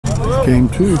Game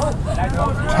 2.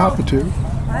 Top of 2.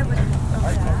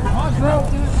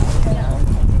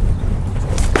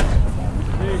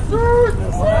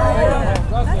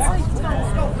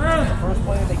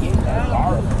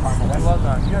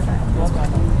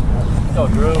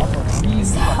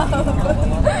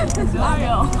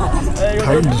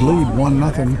 Titans lead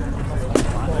 1-0.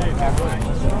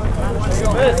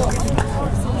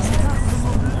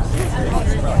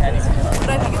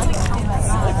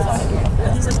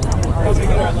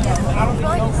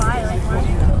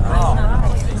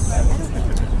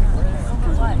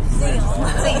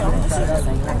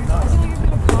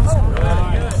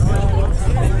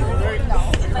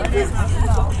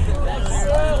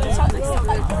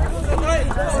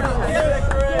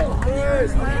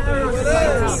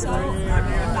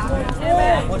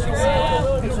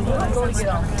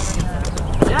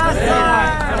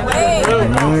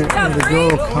 Way to go,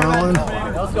 Colin.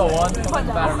 Let's go, one. Better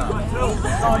not. No.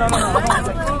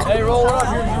 Hey, roll it up.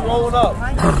 You're rolling up. Oh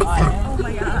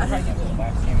my god.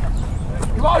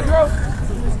 Come on, Drew.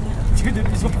 Dude,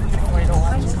 this one. I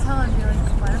just tell him, be like,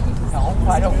 why don't you just... No,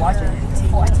 I don't watch it.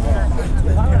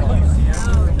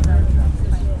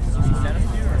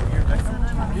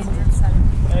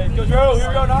 Hey, go, Drew. Here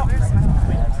we go now.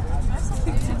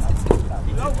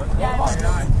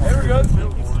 Here we go.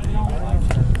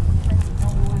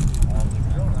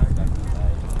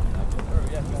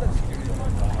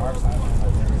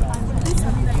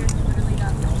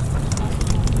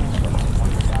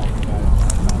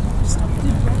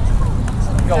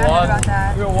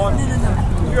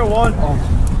 You're one. I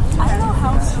don't know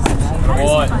how it's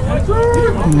one.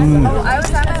 I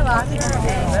was at my locker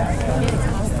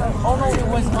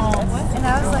and I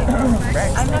was like,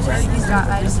 I'm not sure if he's got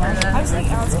I just heard it. I was like,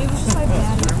 it was just my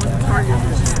bad.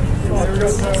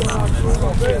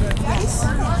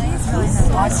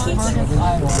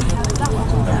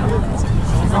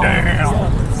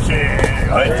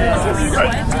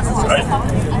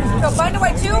 Go find a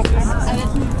way too.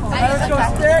 Let's go,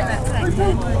 stick.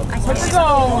 Let's go.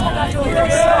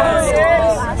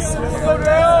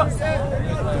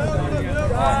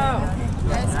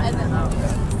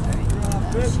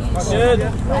 Good.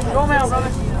 Go, Mel,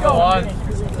 brother. Go on.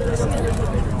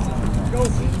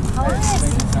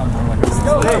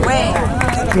 Wait.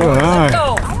 Good eye. Go.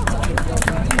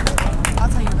 I'll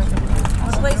tell you, Rick.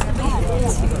 Place to be.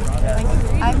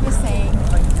 I'm just saying.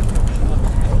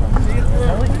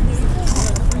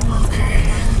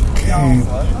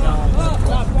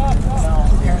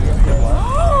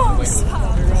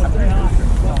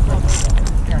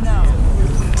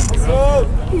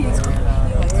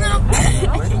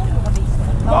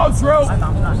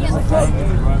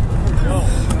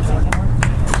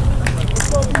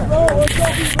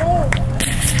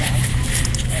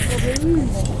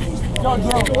 Go,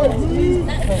 Drew!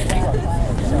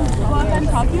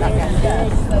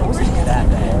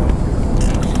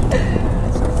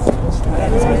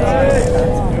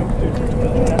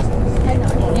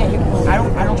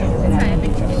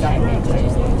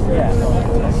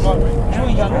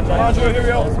 Here we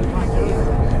go.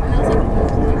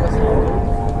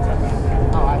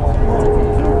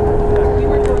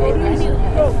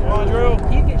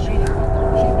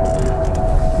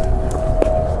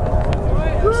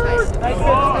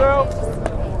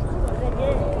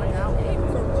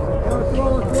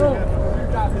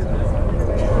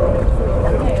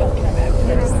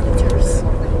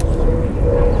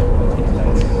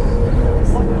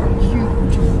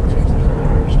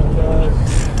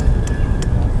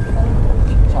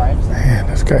 Man,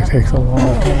 this guy takes a long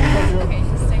time.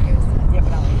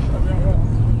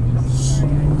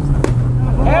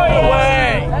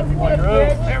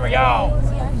 Here we go.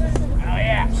 Hell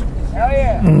yeah. Hell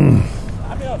yeah.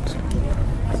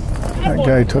 That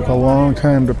guy took a long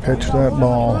time to pitch that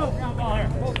ball.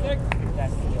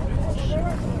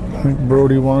 I think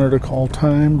Brody wanted to call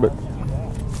time, but I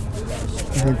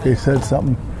think they said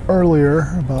something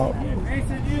earlier about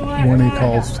when he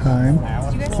calls time.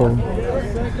 So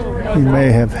he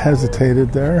may have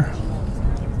hesitated there.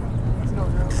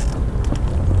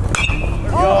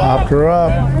 Popped her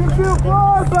up. Good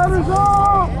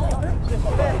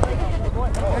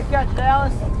catch,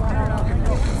 Dallas.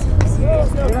 We're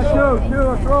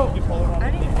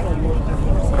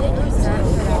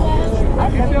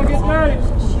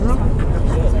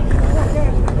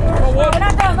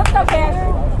not done. Let's go, Cash.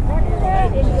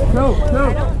 No.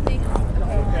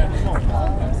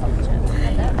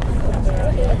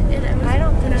 I don't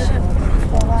think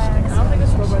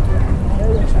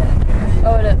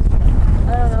Oh, it is.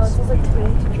 I don't know. It feels like 2 days.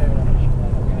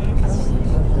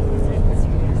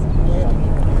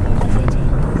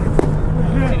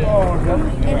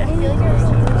 And it feels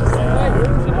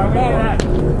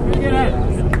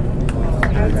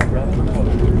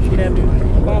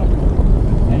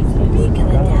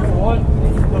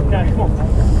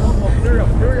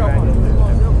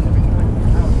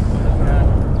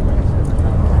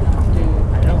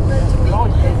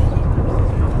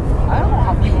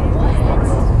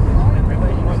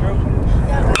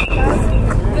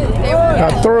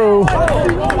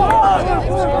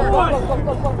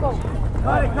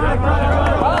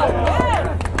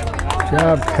Good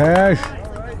job, Cash.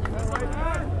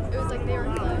 It was like they were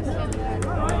close.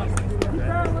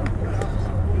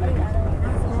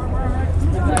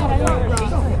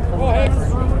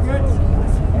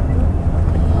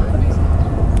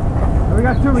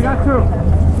 We got two.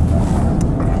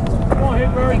 Come on, hit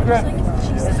Bird.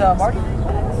 Is Marty?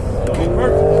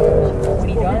 When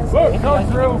he does? Go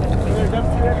through.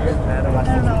 I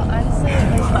don't know. Honestly,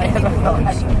 like, I feel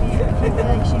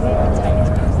like she made the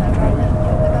tiniest moves that probably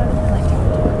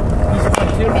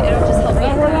like, it'll just help me.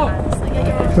 Honestly,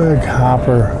 Big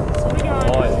hopper.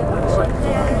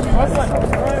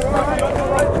 Nice.